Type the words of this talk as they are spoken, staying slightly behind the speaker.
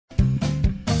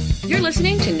You're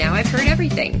listening to Now I've Heard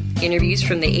Everything. Interviews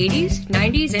from the 80s,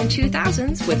 90s, and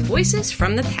 2000s with voices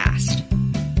from the past.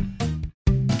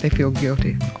 They feel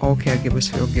guilty. All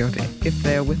caregivers feel guilty. If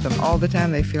they're with them all the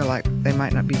time, they feel like they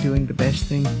might not be doing the best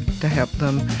thing to help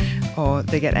them, or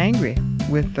they get angry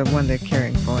with the one they're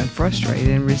caring for and frustrated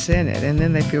and resented, and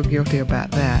then they feel guilty about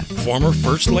that. Former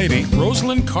First Lady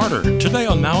Rosalynn Carter. Today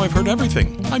on Now I've Heard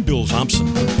Everything. I'm Bill Thompson.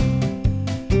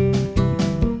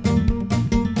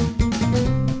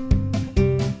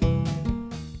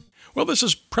 Well, this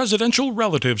is Presidential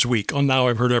Relatives Week on Now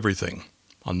I've Heard Everything.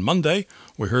 On Monday,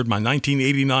 we heard my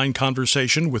 1989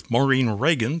 conversation with Maureen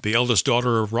Reagan, the eldest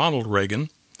daughter of Ronald Reagan.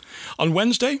 On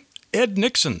Wednesday, Ed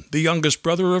Nixon, the youngest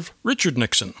brother of Richard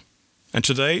Nixon. And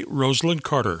today, Rosalynn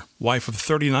Carter, wife of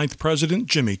 39th President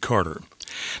Jimmy Carter.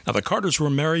 Now, the Carters were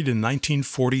married in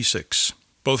 1946.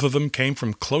 Both of them came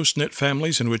from close-knit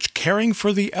families in which caring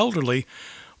for the elderly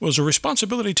was a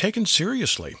responsibility taken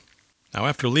seriously. Now,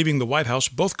 after leaving the White House,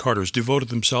 both Carters devoted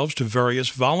themselves to various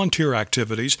volunteer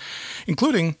activities,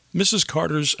 including Mrs.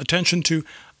 Carter's attention to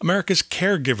America's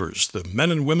caregivers, the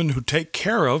men and women who take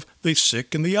care of the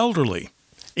sick and the elderly.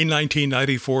 In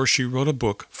 1994, she wrote a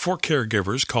book for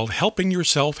caregivers called Helping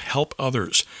Yourself, Help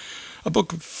Others, a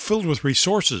book filled with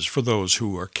resources for those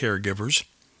who are caregivers.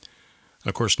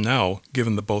 And of course, now,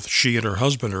 given that both she and her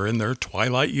husband are in their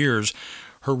twilight years,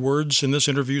 her words in this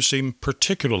interview seem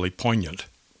particularly poignant.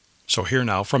 So here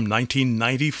now from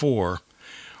 1994,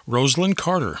 Rosalynn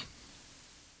Carter.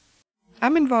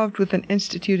 I'm involved with an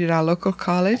institute at our local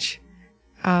college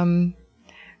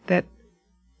that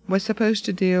was supposed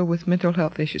to deal with mental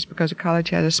health issues because the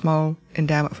college had a small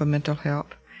endowment for mental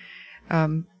health,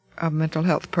 a mental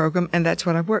health program, and that's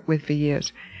what I've worked with for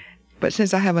years. But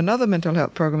since I have another mental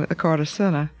health program at the Carter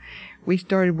Center, we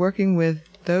started working with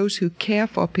those who care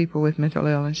for people with mental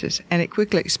illnesses, and it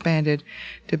quickly expanded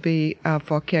to be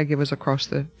for caregivers across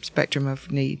the spectrum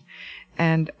of need.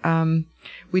 And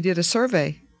we did a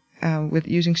survey with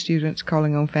using students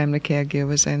calling on family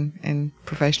caregivers and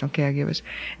professional caregivers.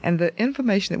 And the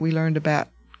information that we learned about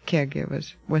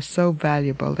caregivers was so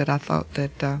valuable that I thought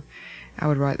that I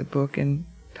would write the book and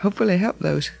hopefully help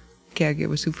those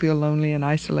caregivers who feel lonely and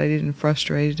isolated and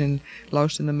frustrated and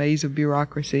lost in the maze of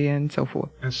bureaucracy and so forth.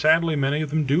 And sadly, many of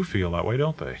them do feel that way,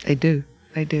 don't they? They do.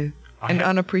 They do. And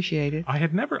unappreciated. I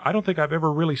don't think I've ever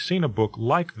really seen a book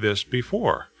like this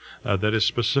before that is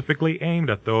specifically aimed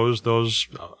at those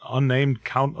unnamed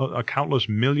countless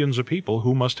millions of people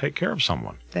who must take care of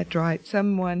someone. That's right.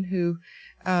 Someone who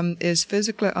is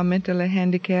physically or mentally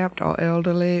handicapped or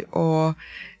elderly, or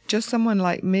just someone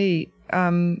like me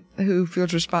who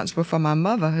feels responsible for my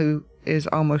mother, who is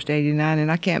almost 89, and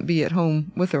I can't be at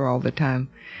home with her all the time.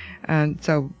 And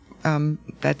so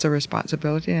that's a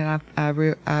responsibility, and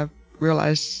I've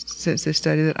realized since this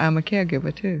study that I'm a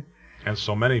caregiver too. And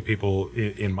so many people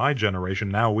in my generation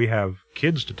now, we have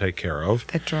kids to take care of.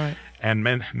 That's right. And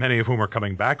many of whom are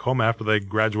coming back home after they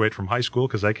graduate from high school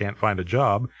because they can't find a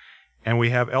job. And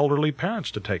we have elderly parents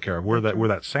to take care of. We're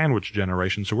that sandwich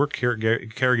generation, so we're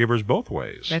caregivers both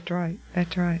ways. That's right.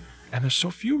 That's right. And there's so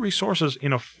few resources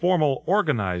in a formal,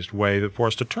 organized way for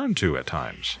us to turn to at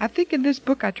times. I think in this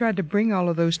book I tried to bring all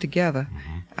of those together.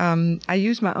 Mm-hmm. I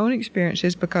used my own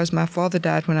experiences because my father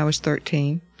died when I was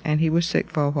 13, and he was sick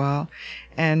for a while.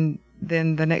 And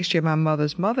then the next year my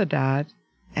mother's mother died,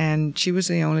 and she was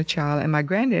the only child, and my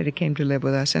granddaddy came to live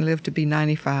with us and lived to be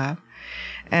 95.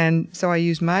 And so I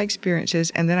used my experiences,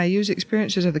 and then I used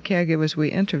experiences of the caregivers we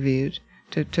interviewed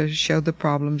to show the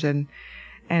problems, and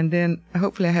then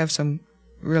hopefully I have some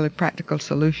really practical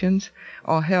solutions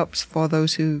or helps for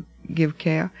those who give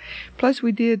care. Plus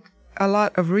we did a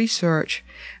lot of research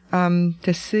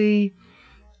to see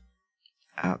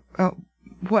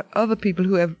what other people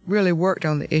who have really worked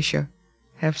on the issue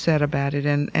have said about it,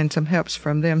 and some helps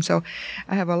from them. So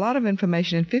I have a lot of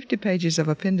information in 50 pages of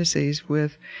appendices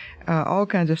with all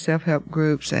kinds of self-help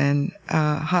groups and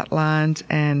hotlines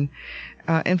and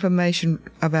information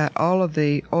about all of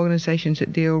the organizations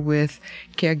that deal with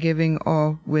caregiving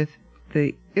or with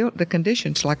the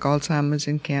conditions like Alzheimer's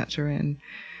and cancer and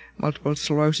multiple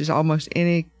sclerosis, almost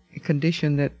any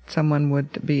condition that someone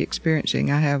would be experiencing.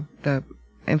 I have the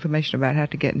information about how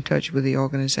to get in touch with the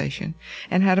organization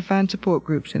and how to find support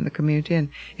groups in the community, and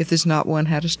if there's not one,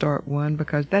 how to start one,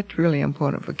 because that's really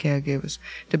important for caregivers,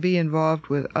 to be involved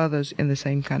with others in the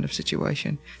same kind of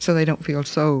situation so they don't feel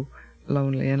so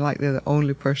lonely and like they're the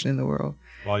only person in the world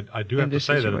Well, I do have to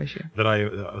say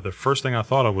that the first thing I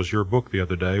thought of was your book the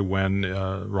other day when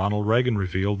Ronald Reagan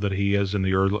revealed that he is in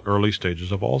the early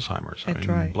stages of Alzheimer's. That's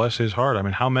right. Bless his heart. I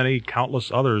mean, how many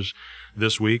countless others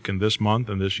this week and this month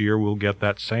and this year will get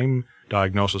that same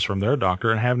diagnosis from their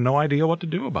doctor and have no idea what to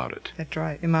do about it? That's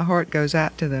right. And my heart goes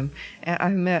out to them. And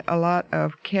I've met a lot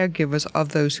of caregivers of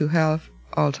those who have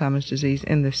Alzheimer's disease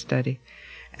in this study.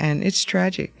 And it's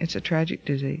tragic. It's a tragic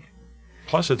disease.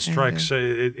 Plus, it strikes.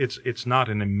 It's not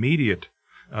an immediate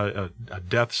a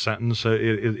death sentence.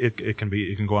 It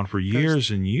can go on for years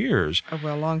and years, over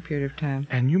a long period of time.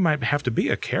 And you might have to be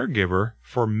a caregiver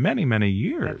for many, many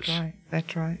years. That's right.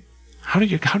 That's right.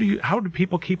 How do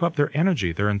people keep up their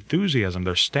energy, their enthusiasm,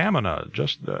 their stamina?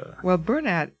 Well,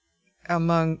 burnout,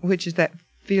 which is that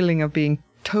feeling of being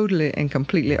totally and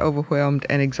completely overwhelmed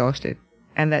and exhausted,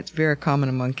 and that's very common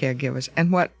among caregivers.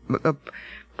 And what the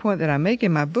point that I make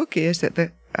in my book is that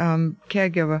the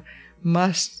caregiver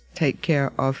must take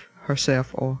care of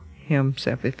herself or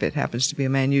himself. If it happens to be a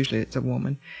man, usually it's a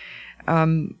woman,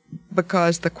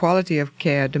 because the quality of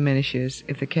care diminishes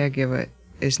if the caregiver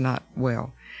is not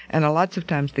well. And lots of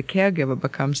times the caregiver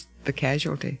becomes the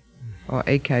casualty or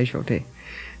a casualty,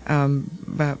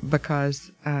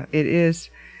 because it is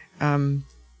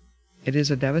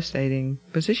a devastating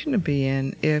position to be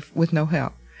in with no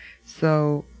help.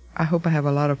 So I hope I have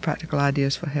a lot of practical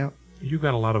ideas for help. You've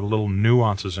got a lot of little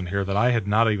nuances in here that I had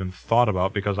not even thought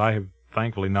about because I have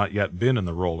thankfully not yet been in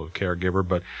the role of caregiver.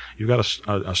 But you've got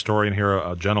a story in here,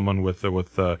 a gentleman with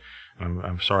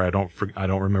I'm sorry, I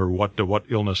don't remember what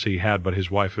illness he had, but his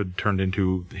wife had turned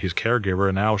into his caregiver,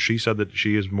 and now she said that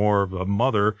she is more of a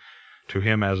mother to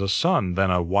him as a son than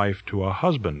a wife to a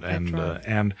husband. And right.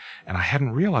 And I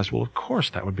hadn't realized, well, of course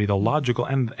that would be the logical,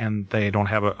 and they don't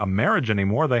have a marriage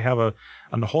anymore. They have a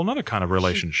whole other kind of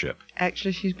relationship.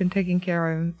 She's been taking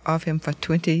care of him for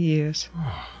 20 years.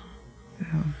 Oh.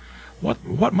 Yeah.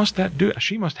 What must that do?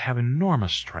 She must have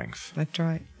enormous strength. That's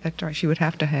right. That's right. She would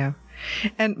have to have.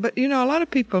 But a lot of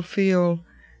people feel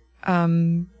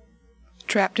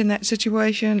trapped in that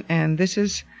situation, and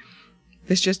this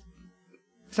just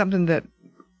something that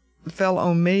fell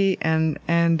on me, and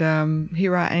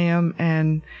here I am,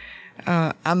 and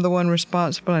I'm the one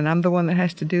responsible, and I'm the one that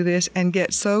has to do this, and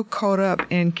get so caught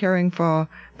up in caring for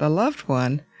the loved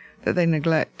one that they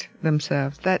neglect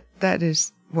themselves. That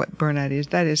is what burnout is.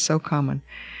 That is so common.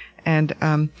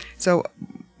 And so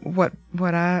what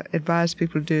I advise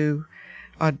people to do,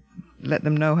 or let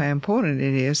them know how important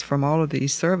it is from all of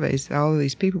these surveys, all of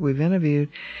these people we've interviewed,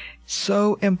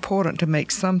 so important to make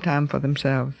some time for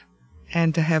themselves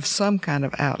and to have some kind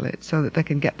of outlet so that they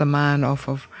can get the mind off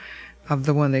of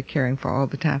the one they're caring for all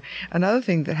the time. Another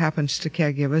thing that happens to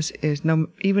caregivers is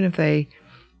even if they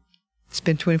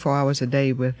spend 24 hours a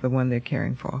day with the one they're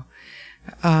caring for,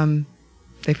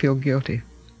 they feel guilty.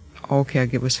 All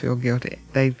caregivers feel guilty.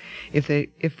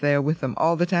 If they're with them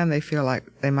all the time, they feel like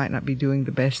they might not be doing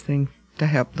the best thing to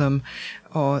help them,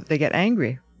 or they get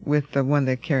angry with the one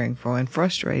they're caring for and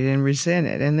frustrated and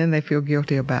resented, and then they feel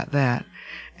guilty about that.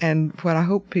 And what I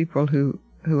hope people who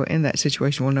are in that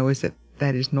situation will know is that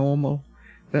that is normal,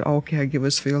 that all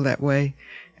caregivers feel that way,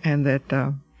 and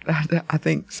that I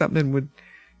think something would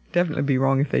definitely be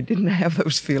wrong if they didn't have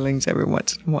those feelings every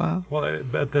once in a while. Well,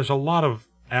 but there's a lot of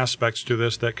aspects to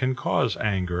this that can cause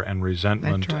anger and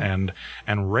resentment and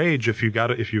rage. If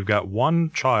you've got one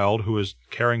child who is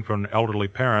caring for an elderly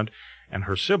parent and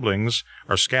her siblings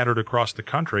are scattered across the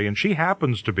country, and she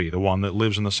happens to be the one that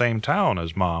lives in the same town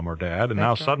as mom or dad, and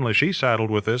now suddenly she's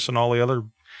saddled with this, and all the other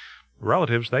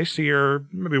relatives, they see her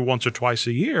maybe once or twice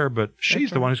a year, but she's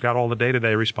the one who's got all the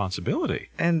day-to-day responsibility.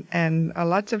 And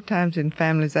lots of times in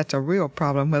families, that's a real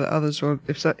problem, where the others will,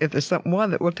 if there's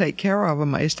one that will take care of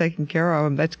them, is taking care of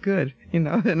them, that's good, then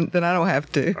I don't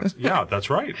have to. Yeah, that's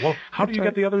right. Well, how do you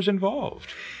get the others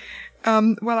involved?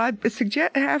 Well, I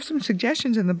have some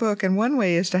suggestions in the book, and one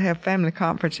way is to have family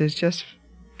conferences. Just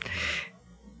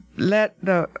let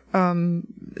the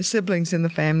siblings in the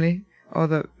family or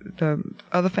the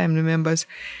other family members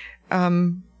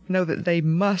know that they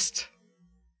must,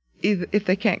 either if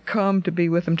they can't come to be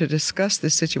with them to discuss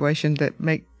this situation, to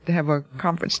have a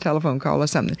conference telephone call or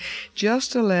something,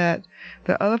 just to let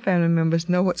the other family members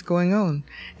know what's going on.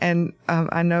 And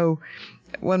I know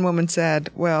one woman said,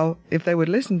 well, if they would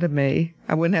listen to me,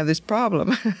 I wouldn't have this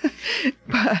problem.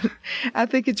 But I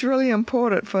think it's really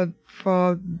important for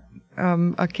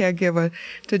a caregiver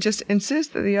to just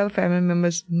insist that the other family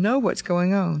members know what's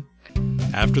going on.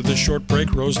 After this short break,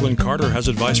 Rosalynn Carter has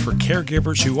advice for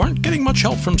caregivers who aren't getting much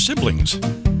help from siblings.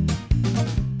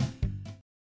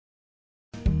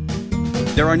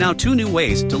 There are now 2 new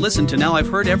ways to listen to Now I've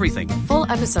Heard Everything. Full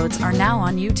episodes are now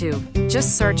on YouTube.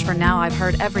 Just search for Now I've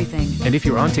Heard Everything. And if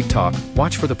you're on TikTok,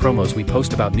 watch for the promos we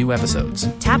post about new episodes.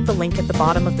 Tap the link at the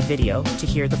bottom of the video to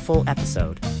hear the full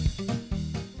episode.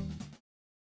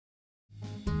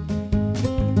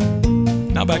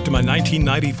 Now back to my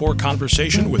 1994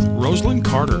 conversation with Rosalynn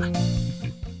Carter.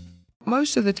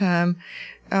 Most of the time,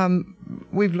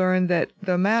 we've learned that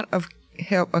the amount of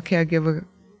help a caregiver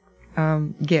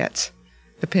gets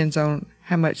depends on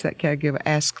how much that caregiver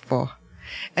asks for.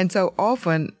 And so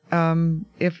often,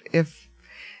 if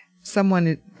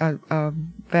someone, a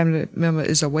family member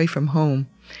is away from home,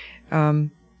 and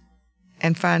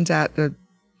finds out the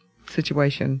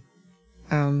situation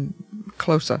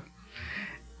closer,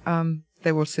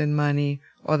 they will send money,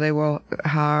 or they will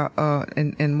hire,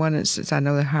 in one instance, I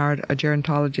know they hired a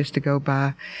gerontologist to go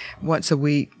by once a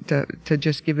week to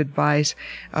just give advice,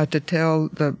 to tell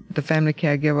the family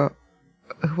caregiver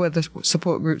where the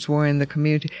support groups were in the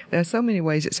community. There are so many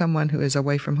ways that someone who is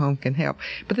away from home can help.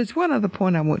 But there's one other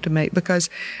point I want to make, because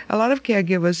a lot of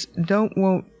caregivers don't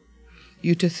want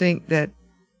you to think that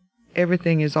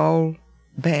everything is all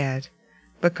bad,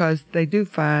 because they do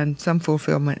find some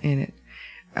fulfillment in it.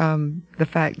 The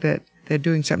fact that they're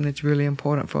doing something that's really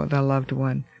important for their loved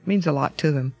one means a lot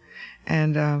to them.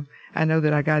 And I know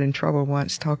that I got in trouble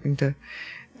once talking to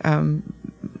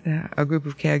a group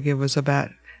of caregivers about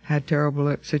how terrible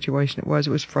a situation it was. It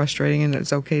was frustrating, and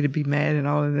it's okay to be mad and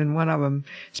all. And then one of them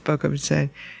spoke up and said,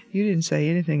 "You didn't say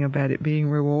anything about it being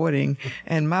rewarding,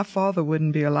 and my father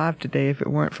wouldn't be alive today if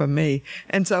it weren't for me."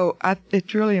 And so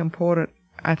it's really important,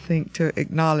 I think, to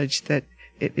acknowledge that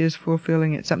it is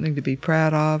fulfilling. It's something to be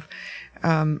proud of,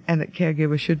 and that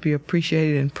caregivers should be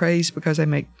appreciated and praised, because they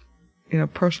make,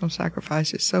 personal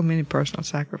sacrifices, so many personal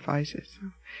sacrifices.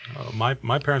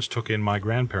 My parents took in my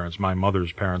grandparents, my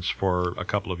mother's parents, for a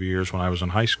couple of years when I was in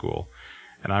high school.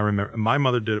 And I remember my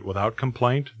mother did it without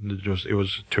complaint. It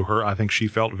was to her, I think she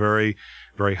felt very,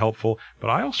 very helpful. But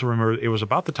I also remember it was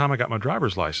about the time I got my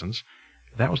driver's license.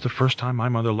 That was the first time my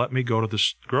mother let me go to the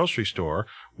grocery store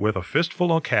with a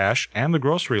fistful of cash and the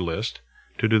grocery list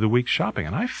to do the week's shopping.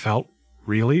 And I felt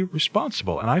really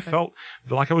responsible, and I felt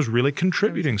like I was really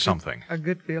contributing something. A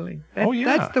good feeling.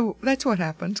 That's what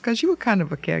happens, because you were kind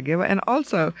of a caregiver. And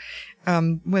also,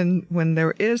 when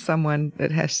there is someone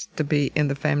that has to be in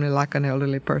the family, like an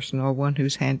elderly person or one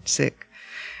who's sick,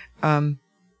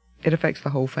 it affects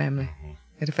the whole family.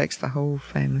 It affects the whole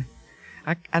family.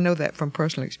 I know that from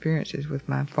personal experiences with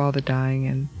my father dying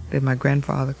and then my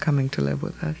grandfather coming to live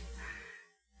with us.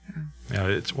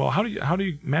 How do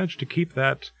you manage to keep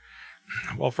that?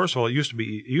 Well, first of all, it used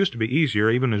to be easier,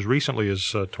 even as recently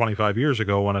as 25 years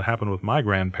ago when it happened with my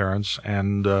grandparents,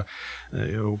 and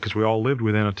because we all lived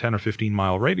within a 10 or 15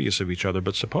 mile radius of each other.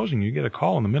 But supposing you get a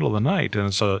call in the middle of the night and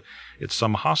it's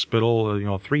some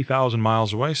hospital 3,000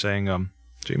 miles away saying,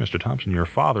 "Gee, Mr. Thompson, your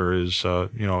father is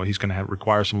he's going to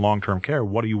require some long-term care.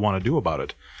 What do you want to do about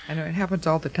it?" I know it happens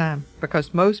all the time,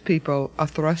 because most people are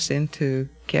thrust into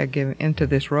caregiving, into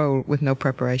this role with no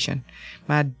preparation.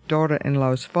 My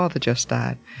daughter-in-law's father just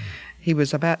died. He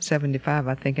was about 75,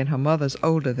 I think, and her mother's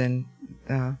older than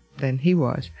he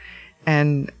was.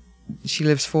 And she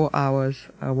lives 4 hours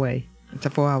away. It's a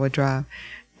 4-hour drive.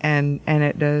 And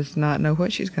it does not know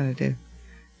what she's going to do,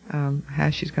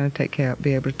 how she's going to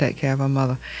be able to take care of her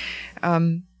mother.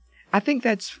 I think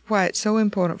that's why it's so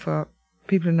important for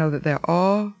people to know that there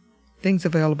are things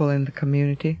available in the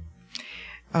community.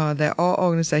 There are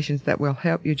organizations that will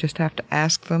help. You just have to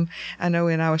ask them. I know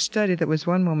in our study there was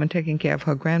one woman taking care of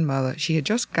her grandmother. She had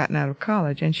just gotten out of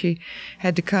college, and she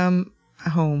had to come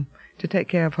home to take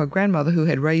care of her grandmother who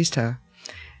had raised her.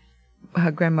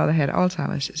 Her grandmother had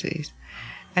Alzheimer's disease.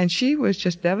 And she was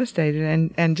just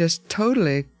devastated and just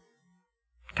totally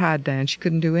tied down. She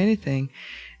couldn't do anything.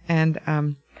 And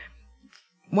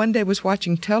one day was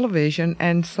watching television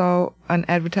and saw an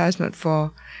advertisement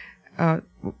for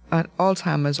an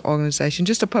Alzheimer's organization,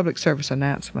 just a public service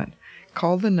announcement.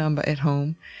 Called the number at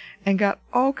home and got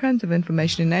all kinds of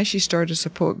information. And now she started a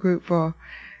support group for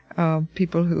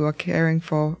people who are caring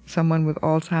for someone with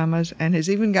Alzheimer's, and has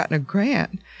even gotten a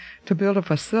grant to build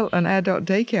an adult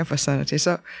daycare facility.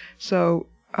 So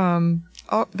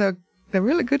the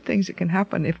really good things that can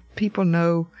happen if people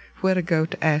know where to go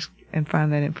to ask and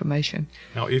find that information.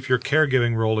 Now, if your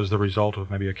caregiving role is the result of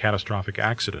maybe a catastrophic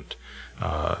accident,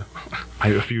 a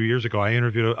few years ago I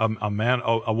interviewed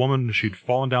a woman. She'd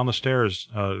fallen down the stairs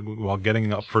while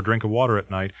getting up for a drink of water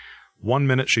at night. 1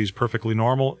 minute she's perfectly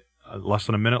normal. less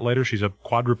than a minute later, she's a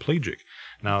quadriplegic.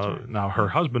 Now her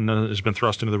husband has been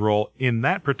thrust into the role. In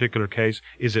that particular case,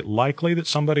 is it likely that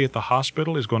somebody at the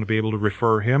hospital is going to be able to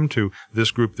refer him to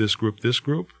this group, this group, this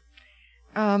group?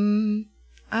 I'm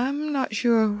not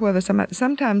sure whether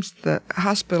sometimes the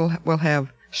hospital will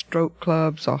have stroke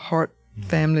clubs or heart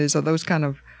families or those kind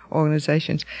of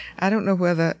organizations. I don't know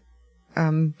whether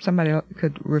somebody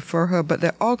could refer her, but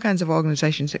there are all kinds of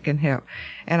organizations that can help.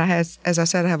 And as I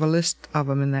said, I have a list of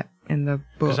them in the book.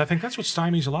 Because I think that's what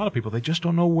stymies a lot of people. They just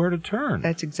don't know where to turn.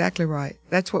 That's exactly right.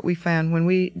 That's what we found when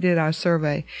we did our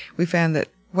survey. We found that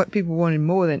what people wanted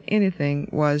more than anything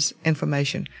was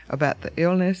information about the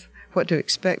illness, what to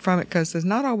expect from it, because there's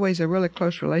not always a really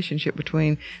close relationship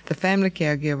between the family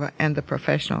caregiver and the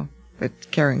professional that's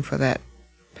caring for that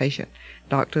patient.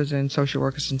 Doctors and social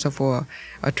workers and so forth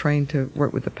are trained to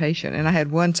work with the patient. And I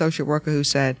had one social worker who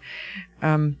said,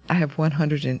 I have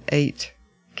 108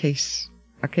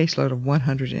 a caseload of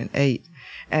 108.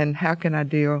 And how can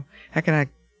I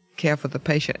care for the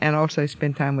patient and also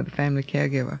spend time with the family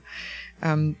caregiver?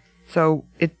 So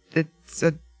it's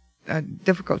a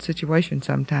difficult situation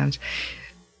sometimes.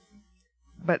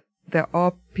 But there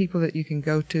are people that you can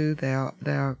go to. There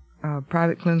are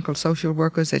private clinical social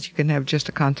workers that you can have just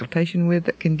a consultation with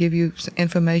that can give you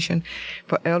information.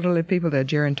 For elderly people, there are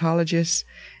gerontologists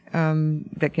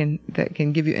that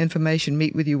can give you information,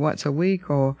 meet with you once a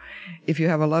week, or if you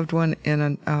have a loved one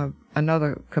in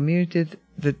another community,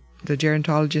 the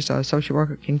gerontologist or a social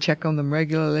worker can check on them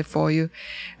regularly for you.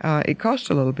 It costs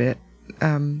a little bit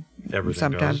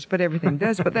sometimes, but everything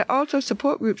does. But there are also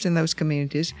support groups in those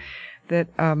communities that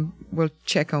will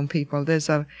check on people. There's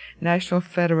a National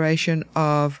Federation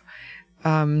of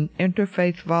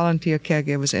Interfaith Volunteer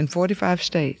Caregivers in 45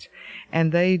 states,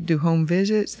 and they do home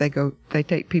visits. They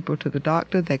take people to the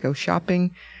doctor. They go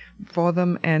shopping for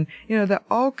them, and there are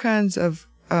all kinds of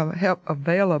help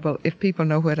available if people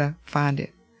know where to find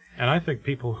it. And I think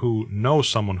people who know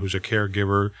someone who's a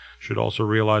caregiver should also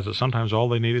realize that sometimes all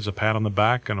they need is a pat on the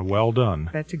back and a well done.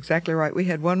 That's exactly right. We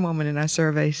had one woman in our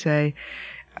survey say,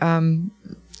 when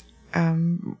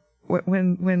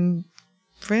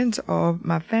friends or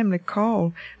my family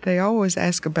call, they always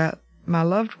ask about my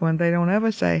loved one. They don't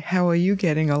ever say, "How are you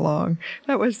getting along?"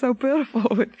 That was so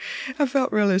pitiful. I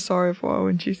felt really sorry for her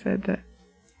when she said that.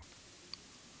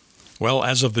 Well,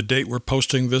 as of the date we're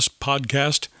posting this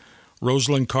podcast,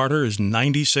 Rosalynn Carter is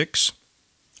 96.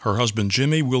 Her husband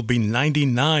Jimmy will be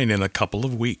 99 in a couple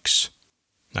of weeks.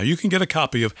 Now, you can get a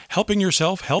copy of Helping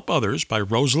Yourself, Help Others by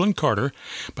Rosalynn Carter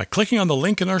by clicking on the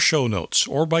link in our show notes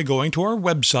or by going to our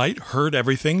website,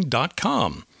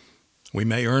 heardeverything.com. We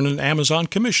may earn an Amazon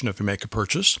commission if you make a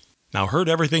purchase. Now,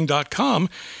 heardeverything.com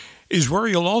is where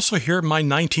you'll also hear my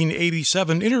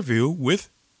 1987 interview with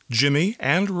Jimmy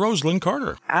and Rosalynn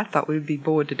Carter. I thought we'd be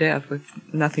bored to death with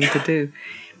nothing to do,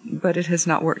 but it has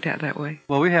not worked out that way.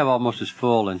 Well, we have almost as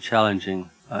full and challenging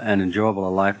and enjoyable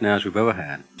a life now as we've ever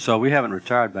had. So we haven't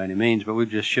retired by any means, but we've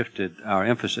just shifted our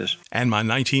emphasis. And my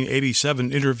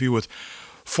 1987 interview with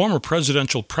former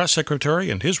presidential press secretary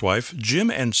and his wife,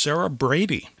 Jim and Sarah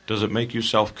Brady. Does it make you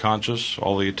self-conscious,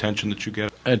 all the attention that you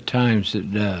get? At times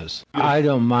it does. I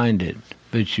don't mind it,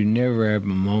 but you never have a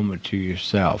moment to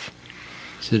yourself.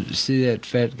 So, see that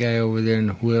fat guy over there in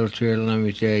the wheelchair? Let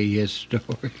me tell you his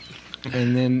story.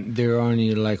 And then they're on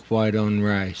you like white on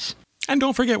rice. And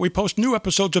don't forget, we post new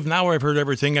episodes of Now I've Heard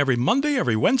Everything every Monday,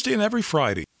 every Wednesday, and every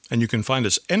Friday. And you can find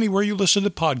us anywhere you listen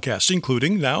to podcasts,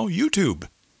 including now YouTube.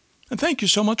 And thank you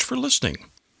so much for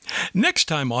listening. Next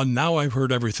time on Now I've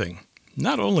Heard Everything,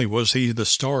 not only was he the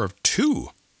star of 2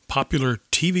 popular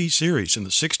TV series in the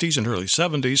 60s and early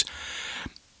 70s,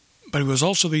 but he was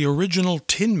also the original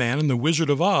Tin Man in The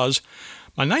Wizard of Oz.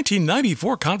 My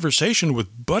 1994 conversation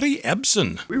with Buddy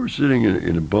Ebsen. We were sitting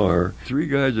in a bar, 3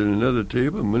 guys at another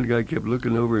table, and one guy kept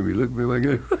looking over and he looked at me like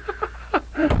that.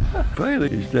 Finally,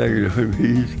 he staggered over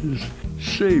me. He says,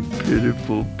 "Say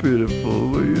pitiful, pitiful,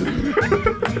 will you?"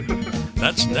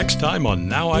 That's next time on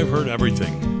Now I've Heard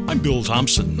Everything. I'm Bill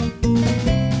Thompson.